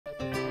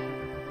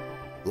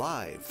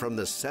Live from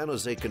the San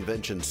Jose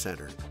Convention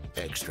Center,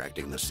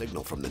 extracting the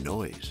signal from the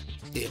noise.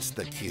 It's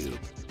theCUBE,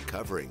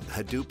 covering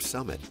Hadoop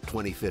Summit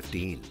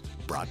 2015.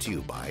 Brought to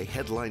you by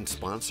headline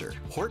sponsor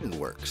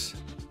Hortonworks,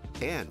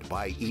 and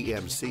by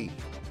EMC,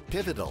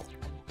 Pivotal,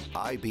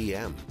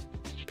 IBM,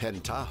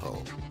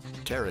 Pentaho,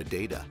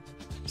 Teradata,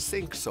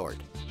 SyncSort,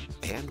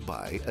 and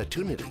by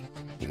Attunity.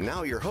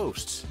 Now your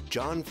hosts,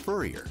 John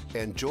Furrier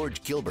and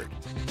George Gilbert.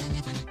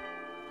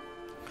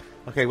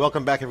 Okay,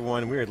 welcome back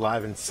everyone. We're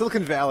live in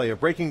Silicon Valley, a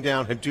breaking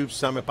down Hadoop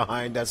Summit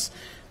behind us.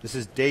 This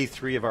is day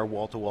 3 of our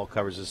wall-to-wall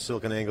coverage of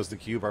SiliconANGLE's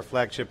theCUBE, our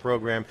flagship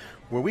program,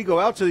 where we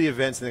go out to the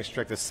events and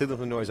extract the signal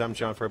from the noise. I'm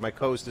John Furrier. My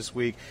co-host this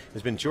week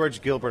has been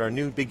George Gilbert, our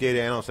new big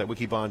data analyst at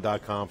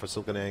wikibon.com for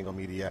SiliconANGLE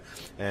Media,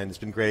 and it's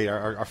been great.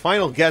 Our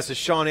final guest is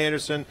Sean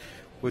Anderson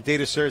with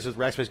Data Services with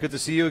Rackspace. Good to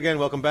see you again.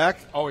 Welcome back.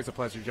 Always a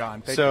pleasure,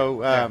 John. Thank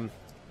you.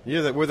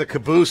 We're the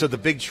caboose of the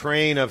big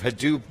train of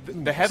Hadoop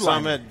the headline.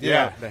 Summit.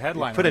 Yeah, the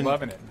headline. Put I'm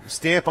loving it.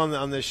 Stamp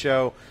on this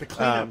show. The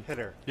cleanup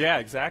hitter. Yeah,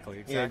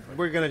 exactly. Yeah,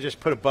 we're going to just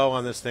put a bow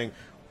on this thing.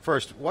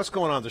 First, what's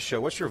going on at the show?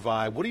 What's your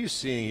vibe? What are you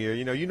seeing here?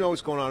 You know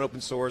what's going on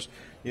open source.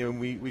 You know,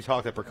 we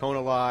talked at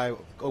Percona Live,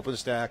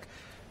 OpenStack.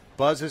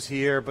 Buzz is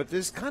here, but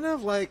there's kind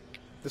of like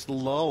this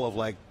lull of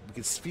like, we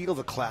can feel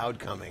the cloud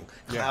coming.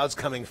 Cloud's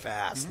coming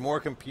fast. Mm-hmm.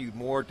 More compute,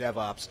 more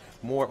DevOps,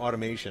 more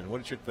automation.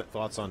 What are your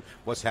thoughts on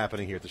what's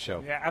happening here at the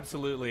show? Yeah,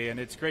 absolutely, and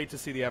it's great to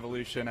see the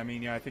evolution. I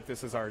mean, I think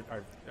this is our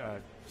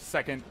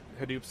second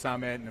Hadoop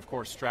Summit, and of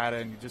course Strata,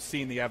 and just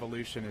seeing the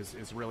evolution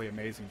is really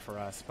amazing for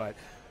us. But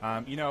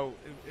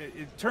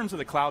in terms of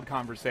the cloud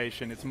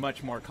conversation, it's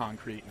much more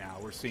concrete now.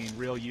 We're seeing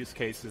real use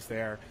cases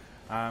there.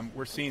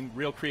 We're seeing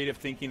real creative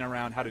thinking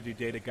around how to do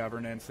data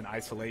governance and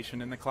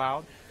isolation in the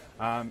cloud.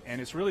 And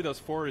it's really those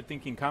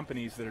forward-thinking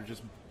companies that are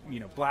just,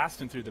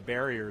 blasting through the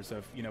barriers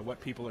of, what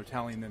people are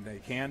telling them they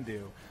can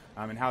do,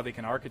 and how they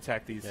can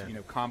architect these,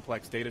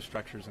 complex data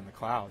structures in the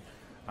cloud.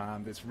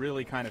 That's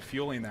really kind of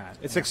fueling that.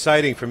 It's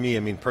exciting for me.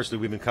 I mean,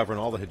 personally, we've been covering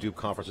all the Hadoop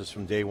conferences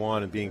from day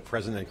one and being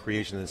present in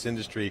creation in this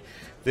industry.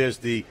 There's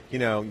the,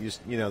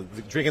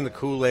 drinking the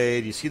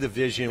Kool-Aid. You see the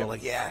vision. We're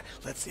like,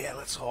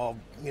 let's all,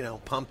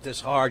 pump this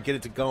hard, get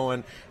it to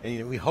going,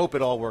 and we hope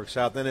it all works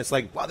out. Then it's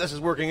like, wow, this is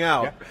working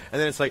out, and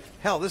then it's like,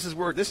 hell, this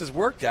is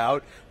worked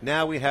out.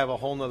 Now we have a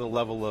whole nother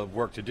level of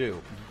work to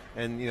do,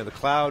 and the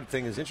cloud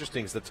thing is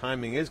interesting because the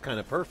timing is kind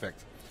of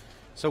perfect.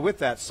 So with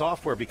that,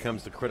 software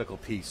becomes the critical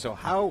piece. So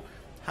how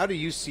do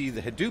you see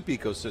the Hadoop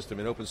ecosystem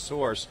in open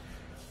source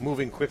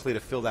moving quickly to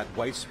fill that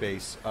white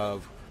space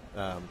of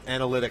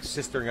analytics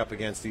sistering up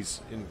against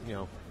these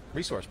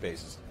resource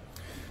bases?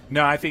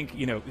 No, I think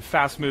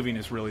fast moving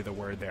is really the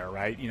word there,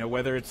 right?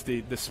 Whether it's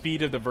the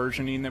speed of the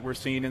versioning that we're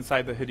seeing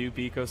inside the Hadoop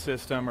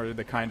ecosystem, or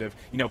the kind of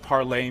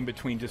parlaying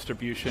between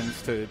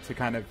distributions to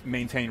kind of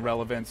maintain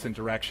relevance and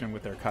direction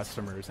with their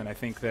customers. And I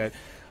think that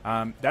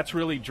that's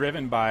really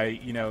driven by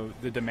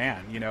the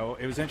demand.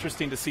 It was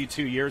interesting to see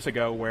 2 years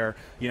ago where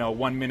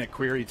 1 minute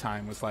query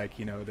time was like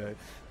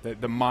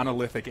the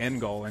monolithic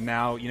end goal, and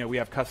now we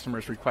have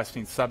customers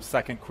requesting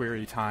sub-second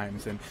query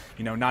times, and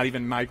not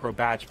even micro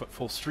batch but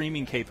full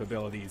streaming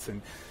capabilities.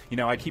 And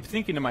I keep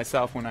thinking to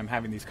myself when I'm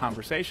having these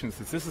conversations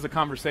that this is a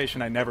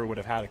conversation I never would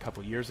have had a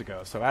couple years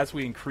ago. So as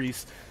we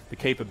increase the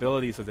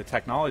capabilities of the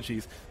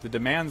technologies, the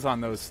demands on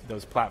those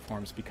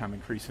platforms become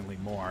increasingly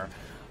more.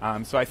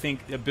 So I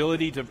think the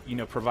ability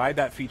to provide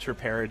that feature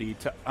parity,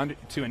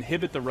 to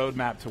inhibit the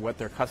roadmap to what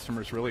their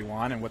customers really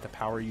want and what the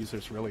power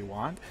users really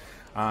want,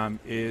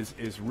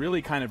 is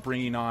really kind of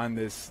bringing on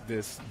this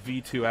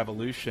V2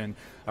 evolution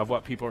of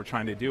what people are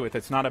trying to do with.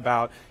 It's not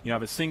about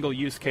have a single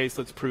use case,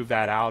 let's prove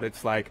that out.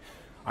 It's like,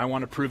 I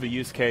want to prove a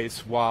use case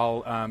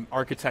while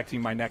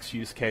architecting my next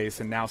use case,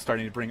 and now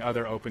starting to bring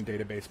other open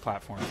database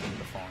platforms into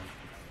the fold.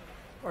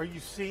 Are you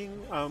seeing,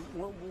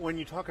 when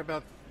you talk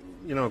about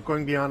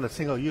going beyond a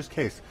single use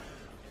case,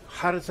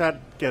 how does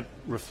that get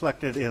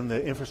reflected in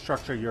the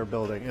infrastructure you're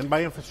building? And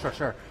by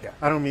infrastructure,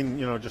 I don't mean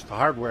just the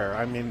hardware.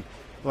 I mean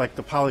like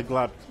the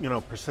polyglot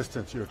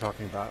persistence you were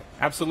talking about.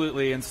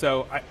 Absolutely, and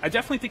so I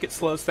definitely think it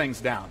slows things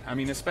down. I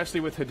mean,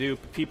 especially with Hadoop,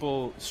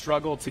 people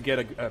struggle to get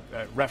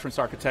a reference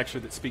architecture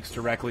that speaks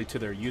directly to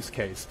their use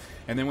case.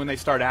 And then when they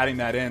start adding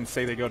that in,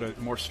 say they go to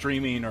more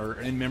streaming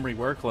or in-memory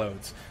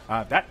workloads,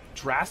 that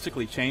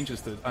drastically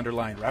changes the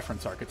underlying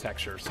reference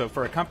architecture. So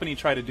for a company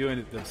try to do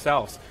it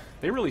themselves,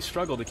 they really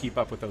struggle to keep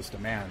up with those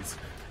demands.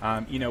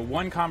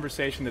 One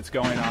conversation that's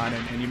going on,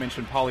 and you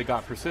mentioned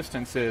polyglot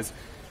persistence, is,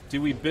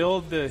 do we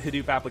build the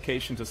Hadoop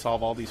application to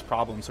solve all these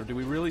problems, or do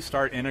we really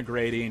start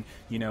integrating,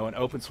 an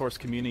open source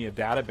community of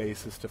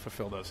databases to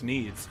fulfill those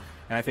needs?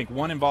 And I think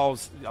one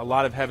involves a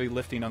lot of heavy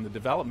lifting on the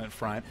development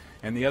front,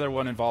 and the other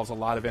one involves a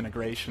lot of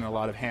integration, a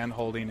lot of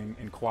hand-holding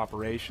and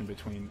cooperation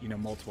between,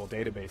 multiple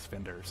database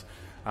vendors.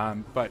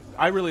 But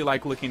I really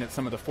like looking at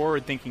some of the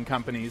forward-thinking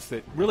companies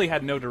that really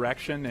had no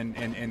direction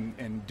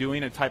and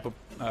doing a type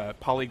of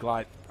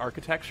polyglot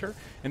architecture,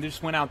 and they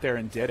just went out there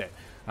and did it.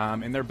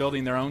 And they're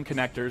building their own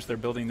connectors, they're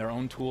building their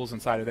own tools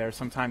inside of there.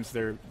 Sometimes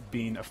they're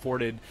being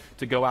afforded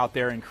to go out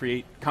there and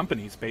create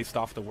companies based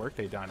off the work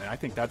they've done. And I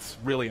think that's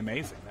really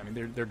amazing. I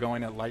mean, they're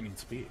going at lightning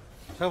speed.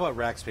 Talk about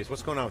Rackspace.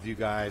 What's going on with you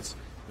guys?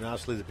 And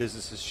obviously the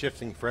business is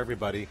shifting for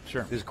everybody.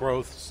 Sure. There's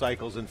growth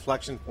cycles,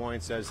 inflection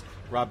points, as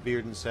Rob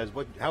Bearden says.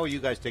 How are you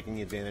guys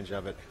taking advantage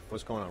of it?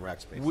 What's going on at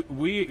Rackspace?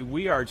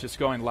 We are just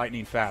going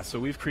lightning fast. So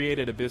we've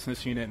created a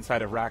business unit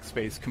inside of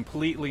Rackspace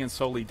completely and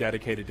solely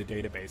dedicated to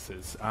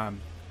databases.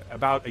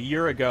 About a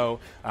year ago,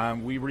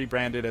 we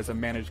rebranded as a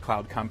managed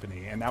cloud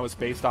company, and that was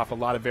based off a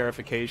lot of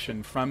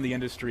verification from the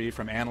industry,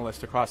 from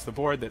analysts across the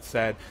board that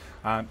said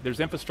there's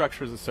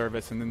infrastructure as a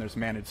service and then there's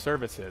managed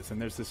services,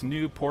 and there's this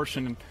new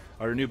portion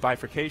or new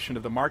bifurcation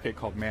of the market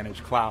called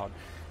managed cloud.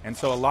 And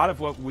so a lot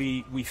of what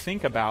we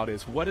think about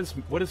is what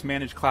does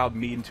managed cloud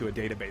mean to a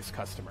database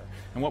customer?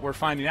 And what we're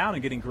finding out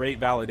and getting great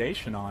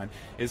validation on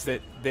is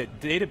that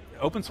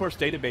open source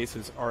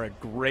databases are a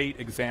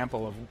great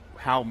example of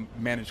how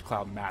managed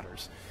cloud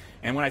matters.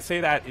 And when I say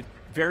that, it's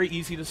very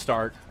easy to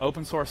start,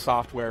 open source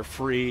software,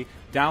 free,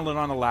 download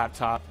on a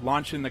laptop,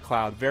 launch in the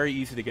cloud, very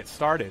easy to get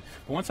started.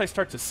 But once I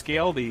start to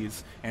scale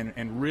these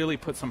and really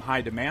put some high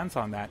demands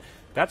on that,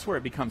 that's where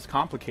it becomes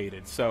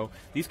complicated. So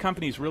these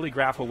companies really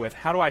grapple with,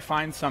 how do I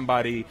find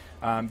somebody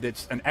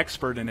that's an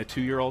expert in a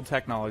 2-year-old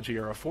technology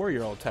or a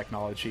 4-year-old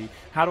technology?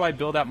 How do I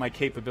build out my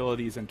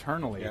capabilities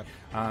internally?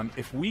 Yep.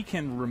 If we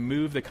can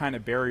remove the kind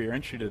of barrier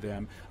entry to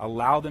them,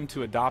 allow them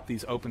to adopt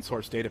these open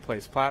source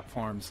database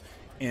platforms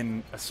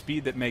in a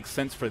speed that makes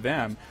sense for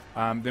them,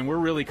 then we're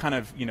really kind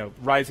of,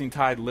 rising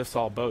tide lifts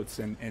all boats.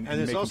 And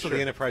there's also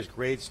the enterprise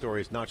grade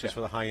stories, not just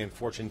for the high-end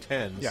Fortune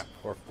 10s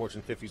or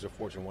Fortune 50s or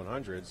Fortune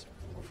 100s,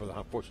 or for the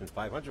Fortune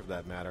 500 for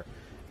that matter.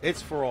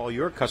 It's for all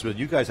your customers.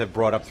 You guys have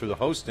brought up through the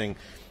hosting.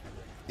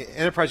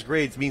 Enterprise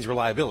grades means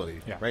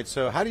reliability, right?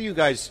 So how do you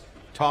guys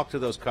talk to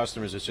those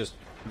customers? It's just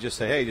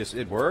say, hey,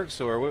 it works,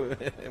 or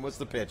what's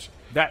the pitch?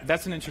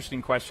 That's an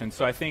interesting question.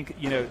 So I think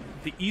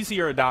the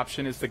easier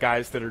adoption is the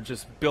guys that are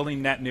just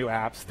building net new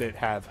apps that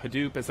have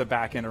Hadoop as a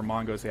backend or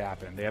Mongo's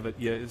app in. They have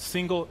a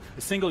single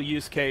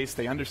use case.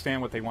 They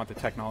understand what they want the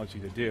technology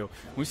to do.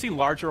 When we see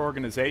larger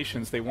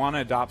organizations, they want to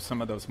adopt some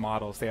of those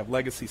models. They have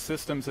legacy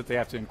systems that they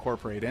have to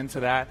incorporate into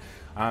that,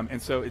 and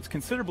so it's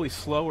considerably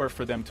slower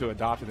for them to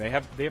adopt it. They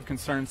have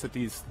concerns that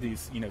these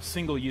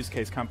single use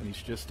case companies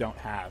just don't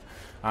have.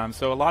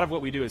 So a lot of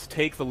what we do is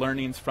take the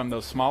learnings from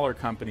those smaller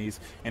companies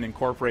and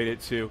incorporate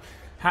it to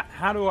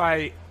how do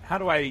I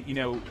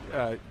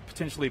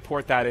potentially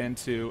port that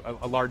into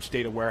a large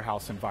data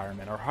warehouse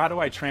environment, or how do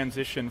I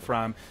transition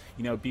from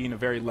being a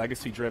very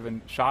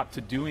legacy-driven shop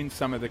to doing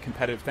some of the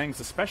competitive things,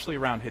 especially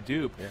around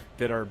Hadoop,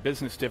 that are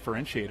business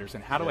differentiators,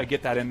 and how do I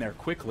get that in there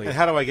quickly? And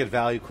how do I get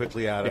value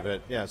quickly out of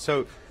it? Yeah.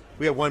 So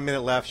we have 1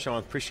 minute left, Sean.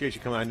 Appreciate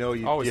you coming. I know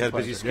you had a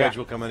busy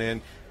schedule coming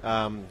in.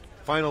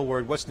 Final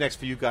word, what's next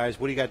for you guys?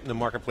 What do you got in the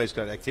marketplace?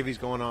 Got activities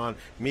going on,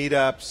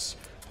 meetups,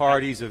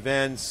 parties,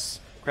 events,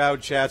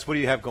 crowd chats? What do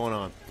you have going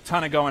on? A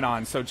ton of going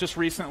on. So just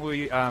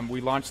recently,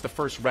 we launched the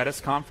first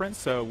Redis conference.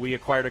 So we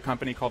acquired a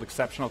company called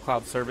Exceptional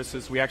Cloud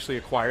Services. We actually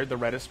acquired the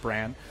Redis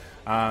brand.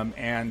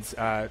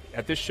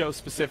 At this show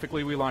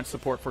specifically, we launched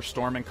support for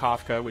Storm and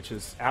Kafka, which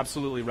is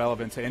absolutely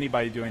relevant to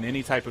anybody doing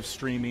any type of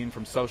streaming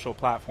from social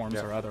platforms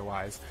or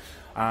otherwise.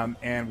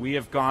 And we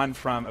have gone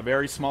from a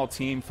very small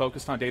team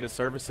focused on data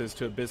services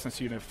to a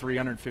business unit of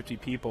 350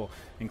 people,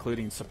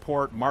 including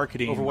support,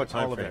 marketing, over what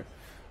time all frame?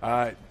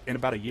 Of it. In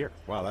about a year.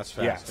 Wow, that's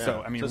fast. Yeah,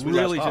 so I mean,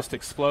 really just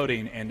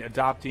exploding and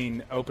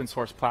adopting open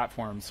source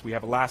platforms. We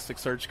have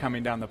Elasticsearch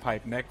coming down the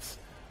pipe next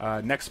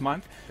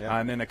month,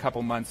 and then a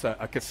couple months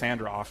a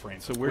Cassandra offering.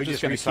 So we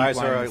just going to keep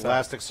our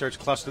Elasticsearch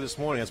cluster this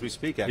morning as we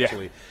speak.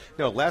 Actually,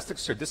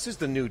 Elasticsearch.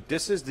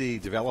 This is the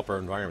developer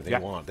environment they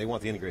want. They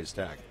want the integrated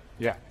stack.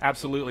 Yeah,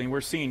 absolutely, and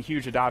we're seeing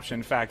huge adoption.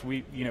 In fact,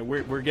 we're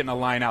getting a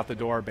line out the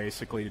door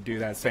basically to do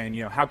that, saying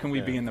how can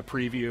we be in the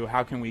preview?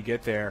 How can we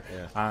get there?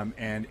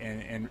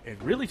 And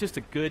really just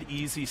a good,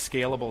 easy,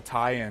 scalable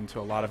tie-in to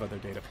a lot of other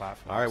data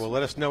platforms. All right, well,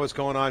 let us know what's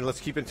going on. Let's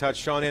keep in touch.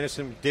 Sean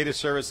Anderson, Data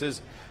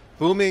Services,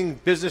 booming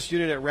business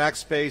unit at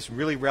Rackspace,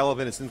 really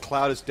relevant. It's in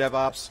cloud, it's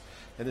DevOps,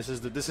 and this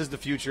is the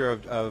future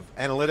of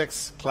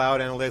analytics,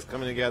 cloud analytics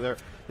coming together.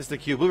 This is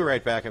theCUBE. We'll be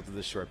right back after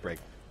this short break.